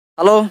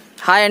Hello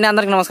hi అండి,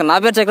 అందరికీ నమస్కారం. నా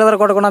పేరు చక్రధర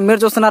కొట్టకుండా, మీరు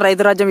చూస్తున్నారు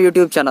రైతు రాజ్యం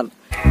యూట్యూబ్ ఛానల్.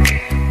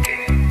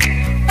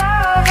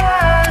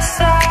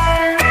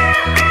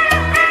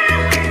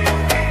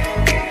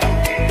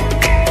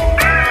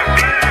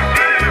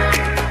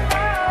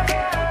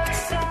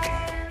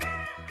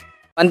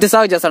 బంతి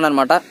సాగు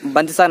చేస్తాడనమాట.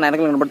 బంతి సాగు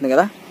వెనకలు కనబడుతుంది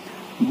కదా,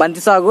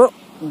 బంతి సాగు.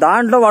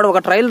 దాంట్లో వాడు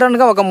ఒక ట్రయల్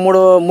రన్గా ఒక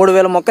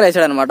 3,000 మొక్కలు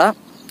వేసాడనమాట.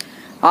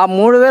 ఆ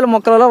 3,000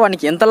 మొక్కలలో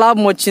వాడికి ఎంత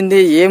లాభం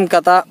వచ్చింది, ఏం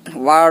కథ,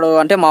 వాడు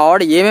అంటే మా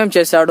వాడు ఏమేమి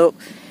చేశాడు,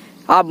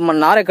 ఆ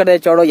నారు ఎక్కడ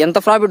తెచ్చాడు, ఎంత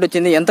ప్రాఫిట్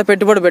వచ్చింది, ఎంత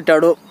పెట్టుబడి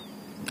పెట్టాడు,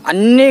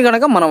 అన్నీ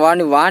కనుక మన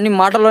వాని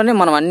మాటల్లోనే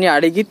మనం అన్నీ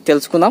అడిగి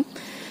తెలుసుకుందాం.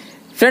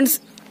 ఫ్రెండ్స్,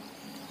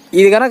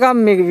 ఇది కనుక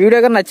మీకు వీడియో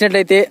కనుక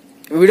నచ్చినట్లయితే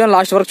వీడియోని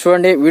లాస్ట్ వరకు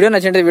చూడండి. వీడియో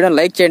నచ్చినట్లయితే వీడియోని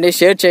లైక్ చేయండి,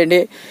 షేర్ చేయండి,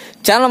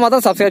 ఛానల్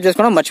మాత్రం సబ్స్క్రైబ్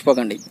చేసుకోవడం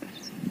మర్చిపోకండి.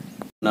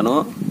 నేను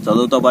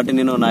చదువుతో పాటు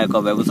నేను నా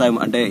యొక్క వ్యవసాయం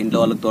అంటే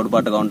ఇంట్లో వాళ్ళకి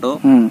తోడ్పాటుగా ఉంటూ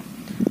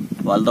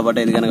వాళ్ళతో పాటు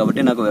ఎదిగాను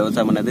కాబట్టి నాకు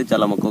వ్యవసాయం అనేది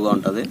చాలా మక్కువగా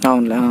ఉంటది.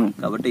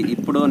 కాబట్టి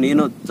ఇప్పుడు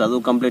నేను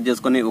చదువు కంప్లీట్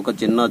చేసుకుని ఒక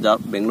చిన్న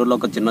జాబ్ బెంగళూరులో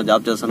ఒక చిన్న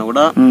జాబ్ చేస్తాను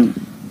కూడా.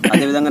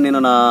 అదే విధంగా నేను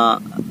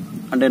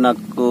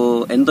నాకు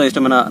ఎంతో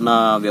ఇష్టమైన నా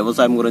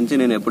వ్యవసాయం గురించి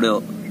నేను ఎప్పుడు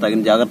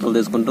తగిన జాగ్రత్తలు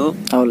తీసుకుంటూ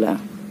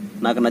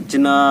నాకు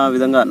నచ్చిన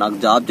విధంగా నాకు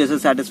జాబ్ చేసే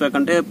సాటిస్ఫై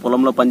కంటే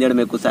పొలంలో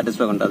పనిచేయడం ఎక్కువ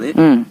సాటిస్ఫై ఉంటది.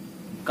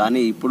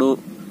 కానీ ఇప్పుడు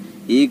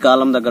ఈ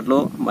కాలం తగ్గట్లు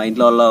మా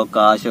ఇంట్లో వాళ్ళ ఒక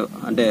ఆశ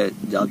అంటే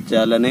జాబ్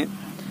చేయాలని,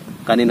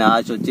 కానీ నా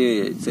ఆశ వచ్చి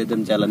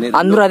సేద్యం చేయాలని.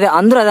 అందరూ అదే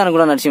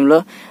అనుకున్నా. నరసింహలో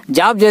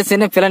జాబ్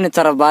చేస్తేనే పిల్లని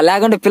ఇచ్చారబ్బా,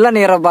 లేకుంటే పిల్లని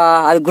ఇరబ్బా.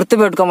 అది గుర్తు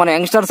పెట్టుకో, మన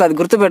యంగ్స్టర్స్ అది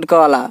గుర్తు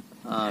పెట్టుకోవాలా.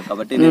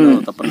 కాబట్టి నేను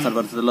తప్పనిసరి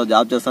పరిస్థితుల్లో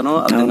జాబ్ చేస్తాను.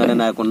 ఆ విధంగానే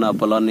నాకున్న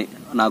పొలాన్ని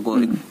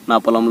నా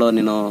పొలంలో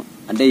నేను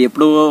అంటే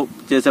ఎప్పుడు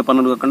చేసే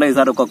పనులు కాకుండా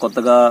ఈసారి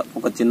కొత్తగా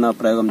ఒక చిన్న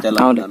ప్రయోగం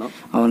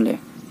చేయాలనుకున్నాను.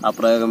 ఆ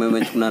ప్రయోగం ఏం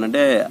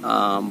ఎంచుకున్నానంటే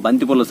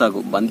బంతి పూల సాగు.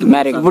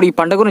 ఇప్పుడు ఈ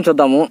పంట గురించి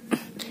చూద్దాము.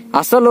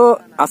 అసలు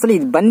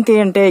ఇది బంతి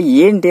అంటే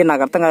ఏంటి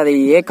నాకు అర్థం కాదు.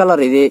 ఏ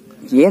కలర్ ఇది,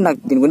 నాకు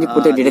దీని గురించి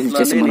పూర్తి డీటెయిల్స్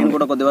చేసి నేను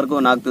కూడా కొద్ది వరకు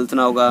నాకు తెలిసిన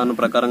అవగాహన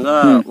ప్రకారంగా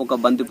ఒక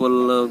బంతి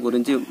పూల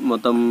గురించి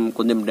మొత్తం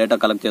కొంచెం డేటా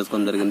కలెక్ట్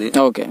చేసుకోవడం జరిగింది.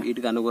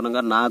 వీటికి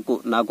అనుగుణంగా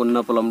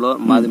నాకున్న పొలంలో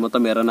మాది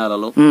మొత్తం ఎర్ర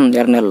నెలలు.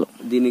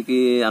 దీనికి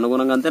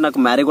అనుగుణంగా అంటే నాకు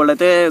మ్యారీగోల్డ్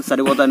అయితే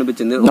సరిపోతా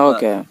అనిపించింది.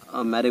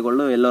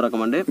 మ్యారీగోల్డ్ ఎల్లో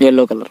రకం అండి,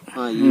 ఎల్లో కలర్.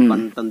 ఈ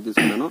పంటను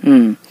తీసుకున్నాను.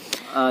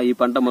 ఈ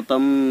పంట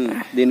మొత్తం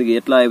దీనికి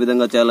ఎట్లా ఏ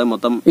విధంగా చేయాలి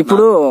మొత్తం.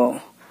 ఇప్పుడు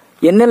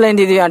ఎన్ని నెలలు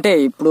అయింది ఇది, అంటే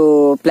ఇప్పుడు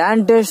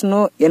ప్లాంటేషన్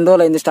ఎన్ని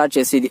రోజులు అయింది స్టార్ట్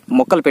చేసి ఇది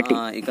మొక్కలు పెట్టి?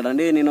 ఇక్కడ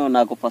అండి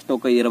నాకు ఫస్ట్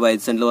ఒక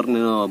 25 సెంట్ల వరకు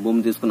నేను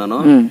భూమి తీసుకున్నాను.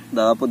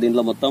 దాదాపు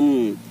దీంట్లో మొత్తం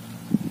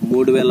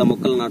 3,000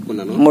 మొక్కలు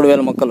నాటుకున్నాను.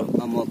 3,000 మొక్కలు.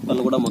 ఆ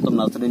మొక్కలు కూడా మొత్తం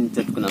నర్సరీ నుంచి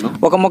తెచ్చుకున్నాను.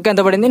 ఒక మొక్క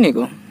ఎంత పడింది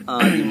నీకు?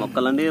 ఈ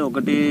మొక్కలండి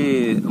ఒకటి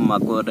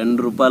మాకు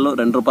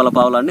 ₹2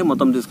 పావులు అండి.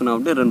 మొత్తం తీసుకున్నా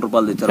కాబట్టి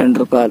 ₹2 తెచ్చారు.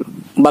 ₹2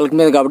 బల్క్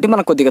మీద కాబట్టి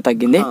మనకు కొద్దిగా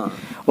తగ్గింది.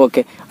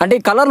 ఓకే, అంటే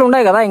ఈ కలర్లు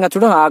ఉన్నాయి కదా, ఇంకా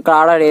చూడు అక్కడ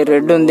ఆడ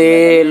రెడ్ ఉంది,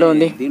 ఎల్లో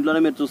ఉంది. దీంట్లోనే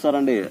మీరు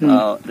చూస్తారండి,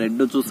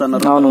 రెడ్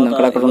చూస్తున్నారు. అవును,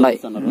 అక్కడ ఉన్నాయి.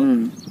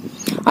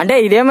 అంటే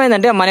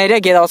ఇదేమైందంటే మన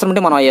ఏరియాకి ఏది అవసరం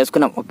ఉంటే మనం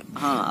వేసుకున్నాం.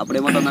 అప్పుడు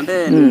ఏమంటుందంటే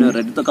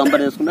రెడ్ తో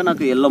కంపేర్ చేసుకుంటే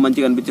నాకు ఎల్లో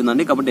మంచిగా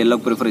అనిపించిందండి, కాబట్టి ఎల్లో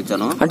ప్రిఫర్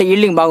ఇచ్చాను. అంటే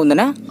ఈల్డింగ్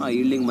బాగుందనా?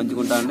 ఈల్డింగ్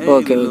మంచిగా ఉంటా అండి.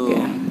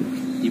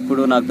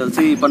 ఇప్పుడు నాకు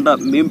తెలిసి ఈ పంట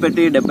మేము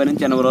పెట్టి 70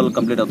 నుంచి 80 రోజులు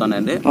కంప్లీట్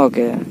అవుతాయండి.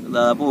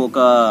 దాదాపు ఒక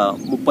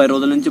 30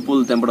 రోజుల నుంచి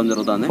పూలు తెంపడం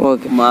జరుగుతుంది.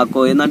 మాకు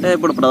ఏంటంటే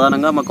ఇప్పుడు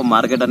ప్రధానంగా మాకు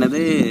మార్కెట్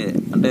అనేది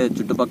అంటే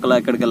చుట్టుపక్కల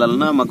ఎక్కడికి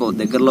వెళ్ళాలన్నా మాకు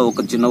దగ్గరలో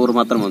ఒక చిన్న ఊరు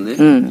మాత్రం ఉంది.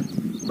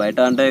 బయట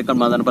అంటే ఇక్కడ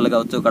మదనపల్లి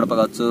కావచ్చు, కడప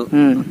కావచ్చు,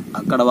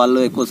 అక్కడ వాళ్ళు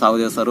ఎక్కువ సాగు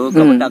చేస్తారు.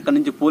 కాబట్టి అక్కడ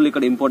నుంచి పూలు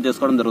ఇక్కడ ఇంపోర్ట్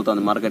చేసుకోవడం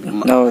జరుగుతుంది మార్కెట్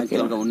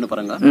ఉన్న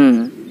పరంగా.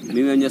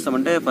 మేమేం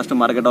చేస్తామంటే ఫస్ట్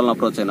మార్కెట్ వాళ్ళని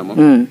అప్రోచ్ అయినాము.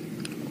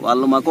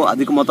 వాళ్ళు మాకు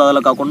అధిక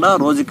మొత్తాదులో కాకుండా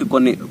రోజుకి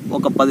కొన్ని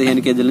ఒక 15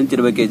 కేజీల నుంచి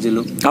 20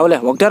 కేజీలు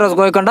ఒకటే రోజు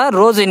కోయకుండా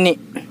రోజు ఇన్ని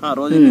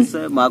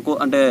ఇస్తే మాకు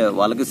అంటే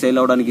వాళ్ళకి సేల్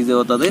అవడానికి ఈజీ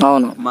అవుతుంది,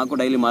 మాకు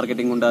డైలీ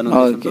మార్కెటింగ్ ఉండాలని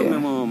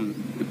మేము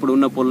ఇప్పుడు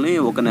ఉన్న పూలని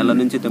ఒక నెల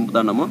నుంచి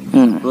తెంపుతున్నాము.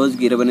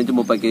 రోజుకి 20 నుంచి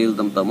 30 కేజీలు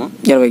తెంపుతాము.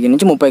 20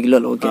 నుంచి 30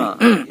 కిలోలు.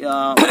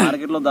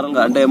 మార్కెట్ లో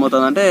ధరలు అంటే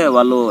ఏమవుతుందంటే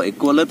వాళ్ళు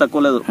ఎక్కువ లేదు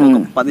తక్కువ లేదు,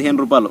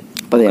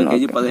 ₹15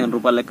 కేజీ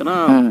 ₹15 లెక్కన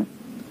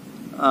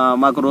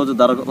మాకు రోజు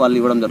ధర వాళ్ళు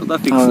ఇవ్వడం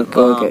జరుగుతుంది. ఫిక్స్,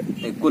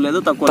 ఎక్కువ లేదు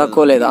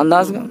తక్కువ లేదు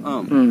అందాజుగా.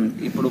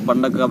 ఇప్పుడు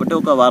పండగ కాబట్టి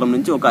ఒక వారం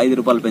నుంచి ఒక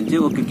 ₹5 పెంచి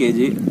ఒక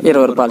కేజీ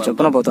 ₹20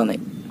 చొప్పున పోతుంది.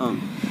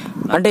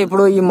 అంటే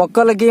ఇప్పుడు ఈ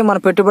మొక్కలకి మన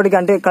పెట్టుబడికి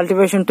అంటే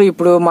కల్టివేషన్ టు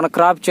ఇప్పుడు మన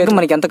క్రాప్ చేసి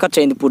మనకి ఎంత ఖర్చు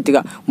అయింది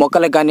పూర్తిగా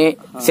మొక్కలకు కానీ,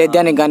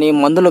 సేద్యానికి కానీ,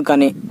 మందులకు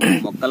కానీ?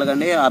 మొక్కలు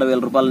కానీ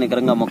 ₹6,000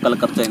 నికరంగా మొక్కలు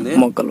ఖర్చు అయింది.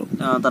 మొక్కలు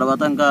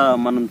తర్వాత ఇంకా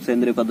మనం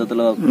సేంద్రీయ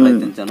పద్ధతిలో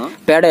ప్రయత్నించాను.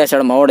 పేడ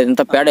వేసాడు మా వాడు,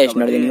 ఎంత పేడ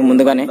వేసినాడు దీనికి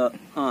ముందుగానే.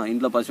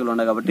 ఇంట్లో పశువులు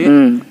ఉన్నాయి కాబట్టి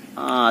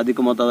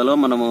అధిక మొత్తాదులో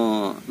మనము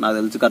నాకు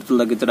తెలిసి ఖర్చులు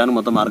తగ్గించడానికి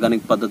మొత్తం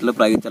ఆర్గానిక్ పద్ధతిలో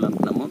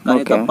ప్రయోగించాలనుకున్నాము.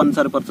 కానీ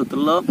తప్పనిసరి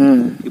పరిస్థితుల్లో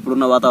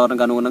ఇప్పుడున్న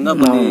వాతావరణానికి అనుగుణంగా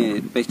కొన్ని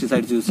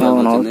పెస్టిసైడ్స్ యూజ్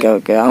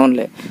చేయాలి.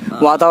 అవునులే,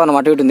 వాతావరణం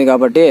అటు ఇటు ఉంది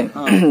కాబట్టి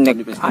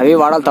అవి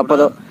వాడాలి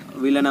తప్పదు.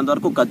 వీలైనంత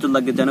వరకు ఖర్చులు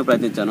తగ్గించడానికి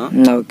ప్రయత్నించాను.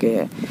 ఓకే,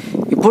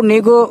 ఇప్పుడు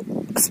నీకు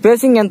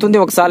స్పేసింగ్ ఎంత ఉంది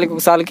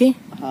ఒకసారికి?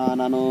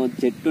 నేను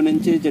చెట్టు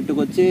నుంచి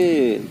చెట్టుకొచ్చి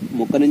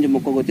మొక్క నుంచి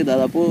మొక్కకు వచ్చి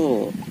దాదాపు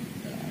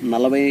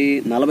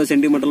 40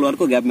 సెంటీమీటర్ల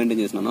వరకు గ్యాప్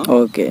మెయింటైన్ చేసినాను.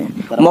 ఓకే.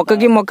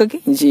 మొక్కకి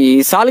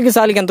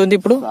సాలుకి ఎంత ఉంది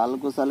ఇప్పుడు?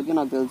 సాలుకి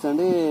నాకు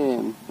తెలుసండి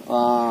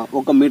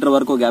 1 మీటర్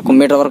వరకు గ్యాప్. 1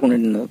 మీటర్ వరకు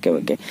ఉంటుంది. Okay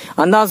okay.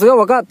 అందాజుగా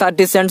ఒక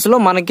 30 సెంట్స్ లో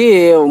మనకి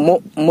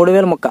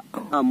 3000 మొక్క.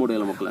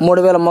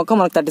 3000 మొక్క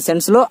మనకి 30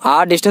 సెంట్స్ లో ఆ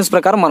డిస్టెన్స్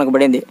ప్రకారం మనకు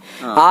పడింది.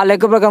 ఆ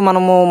లెక్క ప్రకారం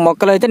మనము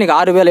మొక్కలు అయితే నీకు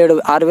 6,000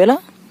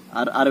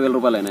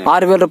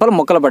 రూపాయలు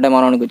మొక్కలు పడ్డాయి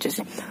మనకి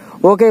వచ్చేసి.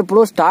 ఓకే.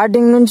 ఇప్పుడు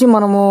స్టార్టింగ్ నుంచి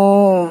మనము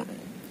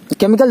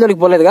కెమికల్ జోలికి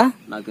పోలేదుగా?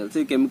 నాకు తెలిసి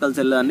కెమికల్స్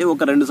వెళ్ళండి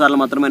ఒక 2 సార్లు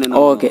మాత్రమే నేను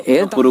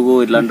పురుగు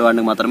ఇట్లాంటి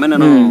వాటికి మాత్రమే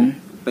నేను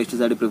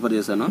పెస్టిసైడ్ ప్రిఫర్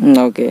చేశాను.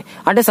 ఓకే.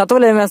 అంటే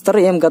సత్వలు ఏమేస్తారు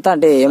ఏం కథ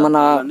అంటే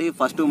ఏమన్నా?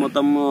 ఫస్ట్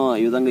మొత్తం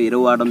ఈ విధంగా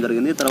ఎరువు వాడడం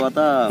జరిగింది. తర్వాత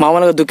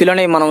మామూలుగా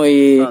దుక్కిలోనే మనం ఈ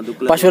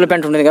పశువుల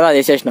పెంట ఉంటుంది కదా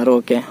అది వేసేసినారు.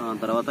 ఓకే.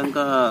 తర్వాత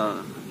ఇంకా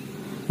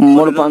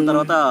 3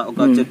 తర్వాత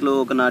ఒక చెట్లు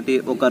ఒక నాటి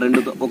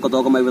ఒక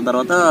తోకం అయిపోయిన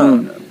తర్వాత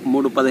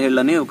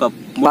 3-17 ఒక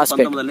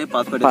 3-19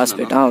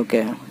 పాస్పేట్.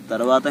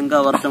 తర్వాత ఇంకా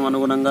వర్షం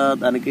అనుగుణంగా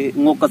దానికి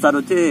ఇంకొకసారి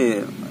వచ్చి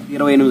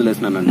 28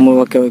 వేసినానండి.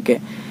 Okay okay.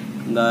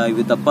 ఇంకా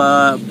ఇవి తప్ప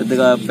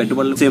పెద్దగా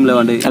పెట్టుబడులు ఏం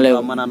లేవండి.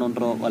 అమ్మ నాన్న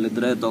ఉంటారు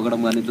వాళ్ళిద్దరే తోగడం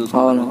కానీ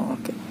చూసుకోవాలి.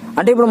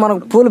 అంటే ఇప్పుడు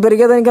మనకు పూలు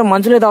పెరిగేదానికి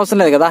మంచులు అయితే అవసరం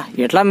లేదు కదా?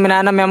 ఎట్లా మీ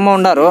నాయన మీ అమ్మ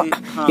ఉండారు,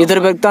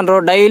 ఇద్దరు పెరుగుతారు,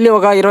 డైలీ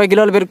ఒక 20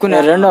 కిలోలు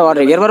పెరుక్కున్నారు.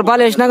 20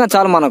 రూపాయలు వేసినాక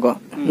చాలు మనకు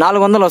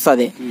 400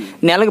 వస్తుంది.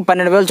 నెలకి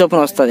 12,000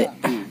 చొప్పున వస్తుంది.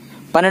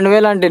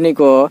 12,000 అంటే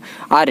నీకు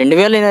ఆ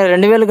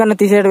 2,000 కన్నా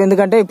తీసేయడం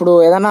ఎందుకంటే ఇప్పుడు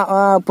ఏదైనా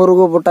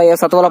పురుగు పుట్ట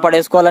సత్వలో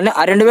పడేసుకోవాలని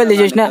ఆ 2,000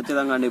 తీసేసిన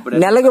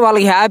నెలకి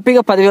వాళ్ళకి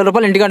హ్యాపీగా 10,000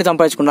 రూపాయలు ఇంటికాంటి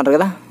సంపాదించుకుంటారు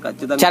కదా,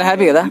 చాలా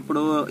హ్యాపీ కదా.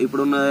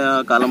 ఇప్పుడున్న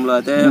కాలంలో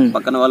అయితే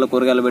పక్కన వాళ్ళు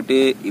కూరగాయలు పెట్టి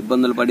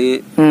ఇబ్బందులు పడి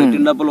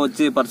పెట్టిన డబ్బులు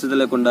వచ్చి పరిస్థితి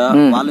లేకుండా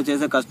వాళ్ళు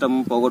చేసే కష్టం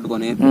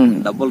పోగొట్టుకుని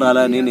డబ్బులు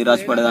రాలని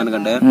నిరాశ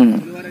పడేదానికంటే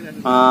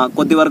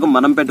కొద్ది వరకు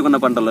మనం పెట్టుకున్న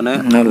పంటలోనే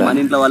మన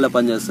ఇంట్లో వాళ్ళే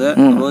పనిచేస్తే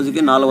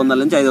రోజుకి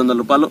 400 నుంచి 500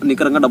 రూపాయలు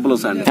నికరంగా డబ్బులు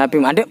వస్తాయండి.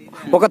 హ్యాపీ అంటే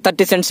ఒక 30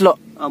 సెంట్స్ లో.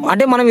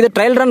 అంటే మనం ఇది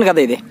ట్రయల్ రన్ కదా,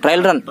 ఇది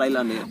ట్రయల్ రన్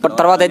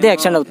తర్వాత అయితే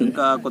ఎక్స్టెండ్ అవుతుంది.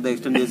 ఇంకా కొద్దిగా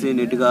ఎక్స్టెండ్ చేసి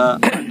నీట్ గా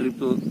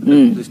డ్రిప్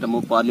సిస్టమ్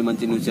పార్లీ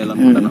మంచి యూజ్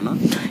చేయాలనుకుంటున్నాను.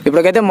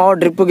 ఇప్పటికైతే మా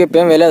డ్రిప్ గిప్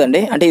ఏం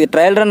వేయలేదండి. అంటే ఇది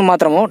ట్రయల్ రన్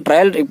మాత్రము.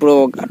 ఇప్పుడు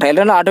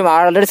ట్రయల్ రన్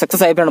ఆల్రెడీ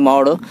సక్సెస్ అయిపోయాడు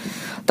మావాడు.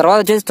 తర్వాత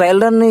వచ్చేసి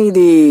ట్రయల్ రన్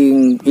ఇది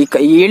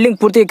ఈల్డింగ్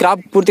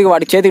క్రాప్ పూర్తిగా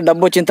వాడి చేతికి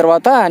డబ్బు వచ్చిన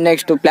తర్వాత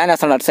నెక్స్ట్ ప్లాన్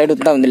చేస్తాడు. అటు సైడ్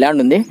ఉంది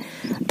ల్యాండ్ ఉంది,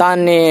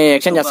 దాన్ని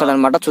ఎక్స్టెండ్ చేస్తాడు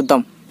అనమాట.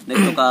 చూద్దాం.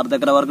 నెక్స్ట్ ఒక 6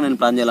 ఎకరాల వరకు నేను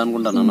ప్లాన్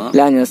చేయాలనుకుంటున్నాను.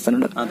 ప్లాన్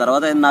చేస్తాను. ఆ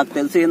తర్వాత నాకు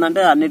తెలిసి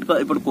ఏంటంటే అన్నిటికో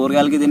ఇప్పుడు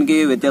కూరగాయలకి దీనికి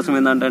వ్యత్యాసం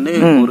ఏంటంటే అండి,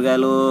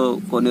 కూరగాయలు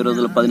కొన్ని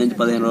రోజులు 10 నుంచి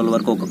 15 రోజుల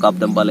వరకు ఒక కాపు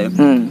తెంపాలి.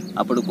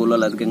 అప్పుడు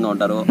కూలీలు అధికంగా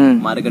ఉంటారు.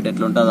 మార్కెట్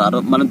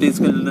ఎట్లుంటుంది మనం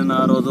తీసుకెళ్లిన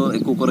రోజు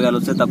ఎక్కువ కూరగాయలు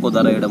వస్తే తక్కువ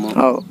ధర వేయడము.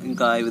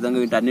 ఇంకా ఈ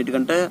విధంగా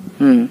వీటన్నిటికంటే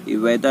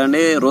ఇవైతే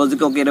అండి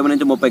రోజుకి ఒక 20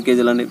 నుంచి 30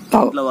 కేజీలు అండి.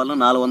 ఇట్లా వాళ్ళు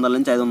 400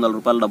 నుంచి 500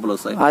 రూపాయలు డబ్బులు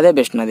వస్తాయి. అదే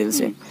బెస్ట్ నాకు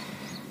తెలిసి.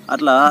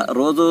 అట్లా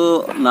రోజు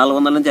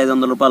 400 నుంచి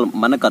 500 రూపాయలు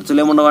మన ఖర్చులు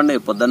ఏముండవండి.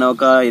 పొద్దున్న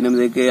ఒక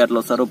 8కి అట్లా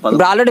వస్తారు.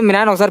 ఆల్రెడీ మీ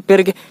నాయన ఒకసారి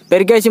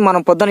పెరిగేసి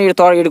మనం పొద్దున్న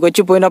ఇడికి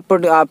వచ్చి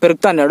పోయినప్పుడు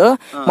పెరుగుతా అన్నాడు.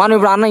 మనం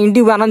ఇప్పుడు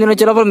ఇంటికి అన్నం తిని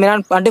వచ్చేటప్పుడు మీ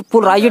నాయన అంటే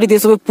పూలు రాయిడి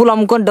తీసుకుని పూలు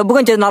అమ్ముకొని డబ్బు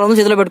కొంచెం 400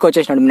 చేతిలో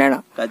పెట్టుకొచ్చేసినాడు మీ నాయన.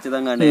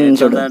 ఖచ్చితంగా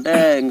అండి. అంటే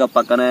ఇంకా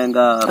పక్కనే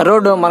ఇంకా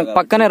రోడ్డు మనకు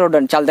పక్కనే రోడ్డు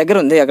అండి, చాలా దగ్గర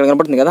ఉంది. అక్కడ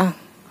కనపడుతుంది కదా,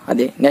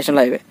 అది నేషనల్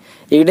హైవే.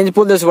 ఇటు నుంచి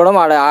పూలు తీసుకోవడం,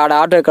 ఆడ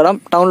ఆటో ఎక్కడం,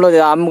 టౌన్ లో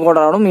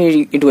అమ్ముకోవడం, రావడం,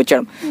 ఇంటికి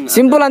వచ్చాడు.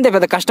 సింపుల్ అంతే,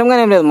 పెద్ద కష్టంగా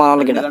ఏం లేదు. మన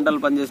వాళ్ళకి గంటలు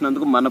పని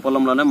చేసినందుకు మన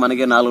పొలంలోనే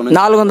మనకి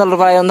 400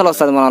 రూపాయలు 500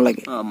 వస్తుంది మన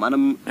వాళ్ళకి.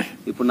 మనం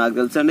ఇప్పుడు నాకు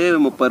తెలుసండి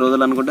 30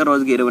 రోజులు అనుకుంటే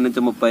రోజుకి 20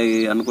 నుంచి 30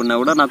 అనుకున్నా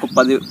కూడా నాకు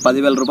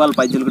 10,000 రూపాయలు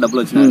పైచీలకు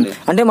డబ్బులు వచ్చినాయండి.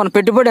 అంటే మన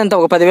పెట్టుబడి ఎంత,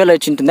 ఒక 10,000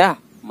 వచ్చి ఉంటుందా?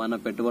 మన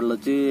పెట్టుబడులు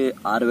వచ్చి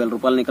 6,000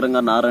 రూపాయలు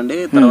నికరంగా నారండి.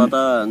 తర్వాత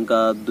ఇంకా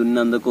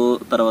దున్నందుకు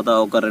తర్వాత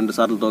ఒక 2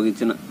 సార్లు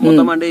తోగిచ్చిన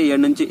మొత్తం అండి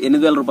 7 నుంచి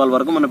 8,000 రూపాయల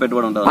వరకు మన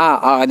పెట్టుబడి ఉంటుంది.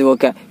 అది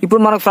ఓకే.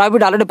 ఇప్పుడు మనకు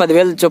ప్రాఫిట్ ఆల్రెడీ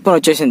 10,000 చొప్పున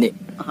వచ్చేసింది.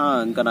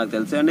 ఇంకా నాకు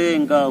తెలిసి అండి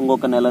ఇంకా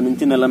ఇంకొక నెల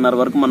నుంచి నెలన్నర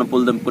వరకు మన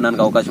పూలు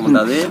తెంపుకోవడానికి అవకాశం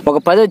ఉంటుంది. ఒక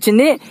 10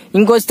 వచ్చింది,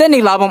 ఇంకొస్తే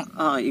నీకు లాభం.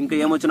 ఇంకా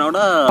ఏమొచ్చినా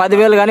కూడా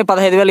 10,000 కానీ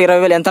 15,000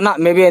 20,000 ఎంతనా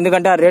మేబీ,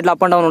 ఎందుకంటే ఆ రేట్లు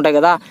అప్ అండ్ డౌన్ ఉంటాయి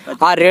కదా.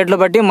 ఆ రేట్లు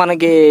బట్టి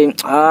మనకి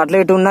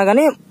అట్లా ఇటు ఉన్నా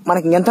గానీ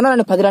మనకి ఎంతనా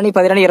రాని 10 రాని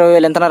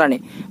 20,000 ఎంతనా రాని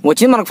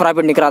వచ్చింది మనకు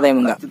ప్రాఫిట్ నీకు ఆదాయం.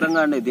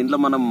 ఖచ్చితంగా అండి. దీంట్లో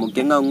మనం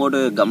ముఖ్యంగా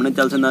ఇంకోటి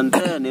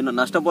గమనించాల్సిందంటే నేను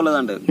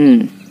నష్టపోలేదండి.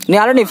 నీ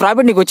ఆల్రెడీ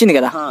ప్రాఫిట్ నీకు వచ్చింది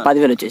కదా,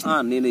 10,000 వచ్చేసి.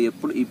 నేను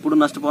ఇప్పుడు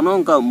నష్టపోను.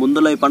 ఇంకా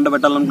ముందులో ఈ పంట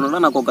పెట్టాలనుకున్నా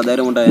నాకు ఒక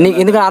ధైర్యం ఉంటుంది.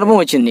 ఎందుకంటే అనుభవం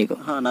వచ్చింది నీకు.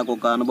 నాకు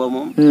ఒక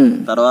అనుభవం.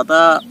 తర్వాత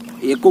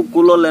ఎక్కువ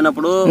కూలోళ్ళు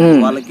లేనప్పుడు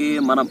వాళ్ళకి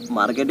మనం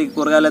మార్కెట్ కి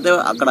కూరగాయలు అయితే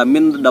అక్కడ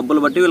అమ్మిన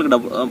డబ్బులు బట్టి వీళ్ళకి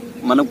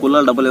మనం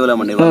కూలోళ్ళు డబ్బులు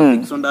ఇవ్వలేమండి.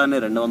 ఫిక్స్ ఉంటాయని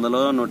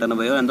 200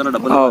 180 ఎంతో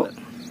డబ్బులు.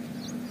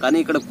 కానీ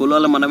ఇక్కడ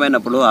కూలోళ్ళు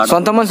మనమైనప్పుడు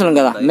సొంత మనుషులు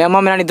కదా, మేము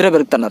అమ్మ ఇద్దరే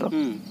పెరుగుతున్నారు.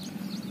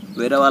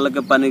 వేరే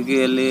వాళ్ళకి పనికి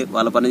వెళ్ళి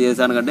వాళ్ళ పని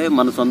చేశానుకంటే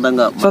మన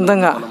సొంతంగా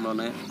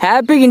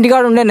హ్యాపీగా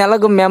ఇంటికాడ ఉండే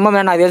నెలకు మీ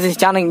అమ్మ నాకు తెలిసి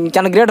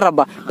చాలా గ్రేటర్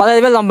అబ్బా.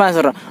 15,000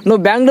 సంపాదిస్తారు.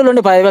 నువ్వు బెంగళూరు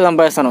నుండి 10,000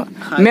 సంపాదిస్తాను.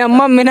 మీ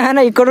అమ్మ మీ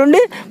నాయన ఇక్కడ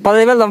ఉండి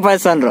 15,000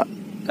 సంపాదిస్తాను.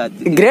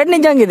 గ్రేట్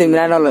నిజంగా ఇది మీ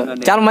నాయన వాళ్ళు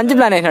చాలా మంచి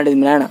ప్లాన్ వేసినాడు ఇది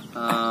మీ నాయన.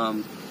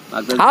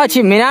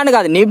 మీ నాన్న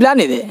కాదు, నీ ప్లాన్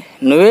ఇది,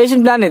 నువ్వు వేసిన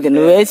ప్లాన్ ఇది,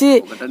 నువ్వు వేసి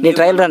నీ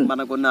ట్రయల్ రన్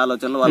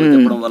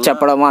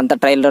చెప్పడం అంత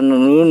ట్రయల్ రన్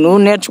నువ్వు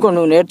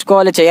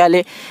నేర్చుకోవాలి,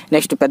 చేయాలి,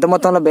 నెక్స్ట్ పెద్ద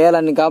మొత్తంలో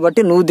వేయాలని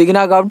కాబట్టి నువ్వు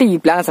దిగినా కాబట్టి ఈ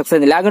ప్లాన్ సక్సెస్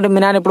అయింది. లేకుంటే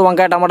మీ నాన్న ఇప్పుడు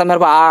వంకాయ టమాటా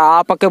మిరప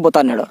ఆ పక్కే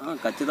పోతాడు.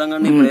 ఖచ్చితంగా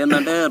ఇప్పుడు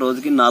ఏంటంటే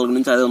రోజుకి 400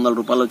 నుంచి 500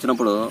 రూపాయలు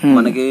వచ్చినప్పుడు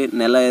మనకి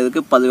నెల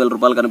 5కి 10,000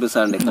 రూపాయలు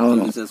కనిపిస్తాయండి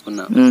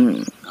తీసుకున్నా.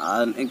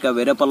 ఇంకా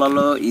వేరే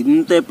పొలాల్లో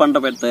ఇంతే పంట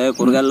పెడితే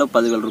కూరగాయల్లో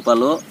 10,000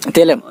 రూపాయలు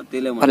తేలేము,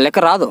 లెక్క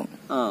రాదు,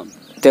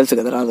 తెలుసు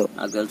కదా, రాదు.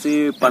 నాకు తెలిసి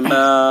పంట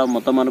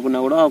మొత్తం అనుకున్నా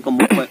కూడా ఒక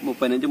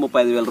 30 నుంచి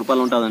 35,000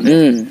 రూపాయలు ఉంటుందండి.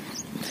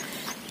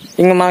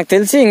 ఇంకా మనకు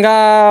తెలిసి ఇంకా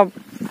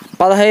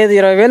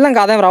 15-20 వేలు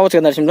ఇంకా ఆదాయం రావచ్చు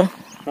కదా నరసింహుడు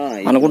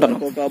అనుకుంటాను.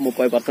 ఒక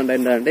 30%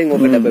 అయిందంటే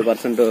ఇంకొక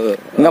 70%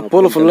 ఇంకా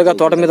పూలు ఫుల్ గా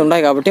తోట మీద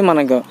ఉన్నాయి కాబట్టి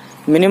మనకు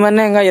మినిమం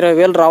ఇంకా 20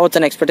 వేలు రావచ్చు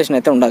అనే ఎక్స్పెక్టేషన్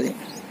అయితే ఉండదు.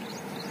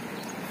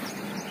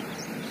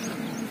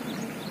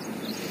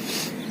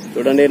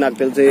 చూడండి, నాకు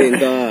తెలిసి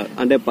ఇంకా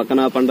అంటే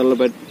పక్కన పంటలు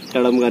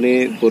పెట్టడం గానీ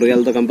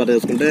కూరగాయలతో కంపేర్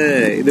చేసుకుంటే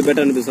ఇది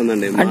బెటర్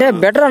అనిపిస్తుంది. అంటే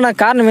బెటర్ అన్న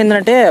కారణం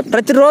ఏంటంటే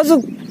ప్రతిరోజు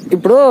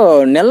ఇప్పుడు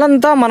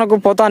నెలంతా మనకు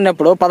పోతా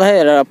అన్నప్పుడు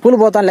 15 పూలు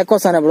పోతా లెక్క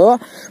వస్తున్నప్పుడు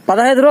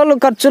 15 రోజులు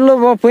ఖర్చులు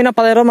పోయిన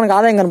 15 రోజులు మనకు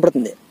ఆదాయం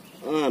కనపడుతుంది.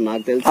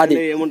 నాకు తెలిసి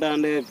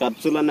ఏముంటాయంటే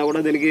ఖర్చులన్నా కూడా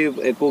దీనికి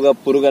ఎక్కువగా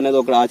పురుగు అనేది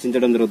ఒకటి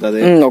ఆశించడం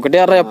జరుగుతుంది. ఒకటి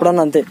అర్ర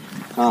ఎప్పుడన్నా అంతే,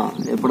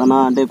 ఎప్పుడన్నా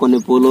అంటే కొన్ని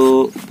పూలు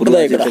పురుగు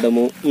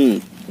ఆశించడము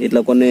ఇట్లా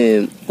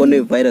కొన్ని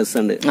వైరస్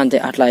అండి అంతే,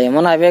 అట్లా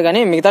ఏమన్నా అవే గానీ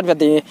మిగతా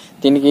పెద్ద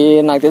దీనికి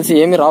నాకు తెలిసి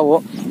ఏమి రావు.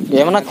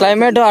 ఏమన్నా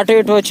క్లైమేట్ అటు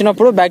ఇటు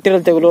వచ్చినప్పుడు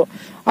బ్యాక్టీరియల్ తెగులు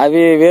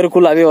అవి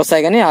వేరుకులు అవి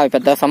వస్తాయి కానీ అవి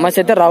పెద్ద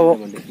సమస్య అయితే రావు.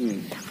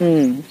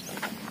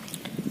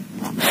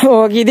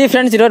 ఓకే, ఇది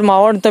ఫ్రెండ్స్ ఈరోజు మా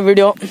వాడితో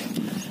వీడియో.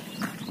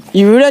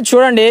 ఈ వీడియో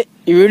చూడండి,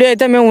 ఈ వీడియో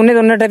అయితే మేము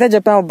ఉన్నట్టయితే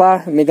చెప్పాము. అబ్బా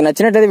మీకు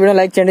నచ్చినట్టయితే వీడియో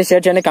లైక్ చేయండి,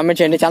 షేర్ చేయండి, కామెంట్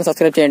చేయండి, ఛానల్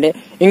సబ్స్క్రైబ్ చేయండి.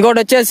 ఇంకోటి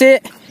వచ్చేసి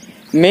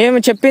మేము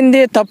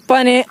చెప్పింది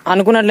తప్పని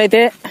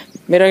అనుకున్నట్లయితే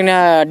మీరు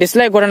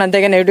డిస్లైక్ కూడా,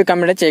 అంతేగా నెగిటివ్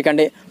కామెంట్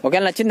చేయకండి.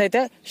 ఒకవేళ నచ్చింది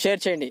అయితే షేర్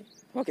చేయండి.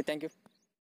 Okay, thank you.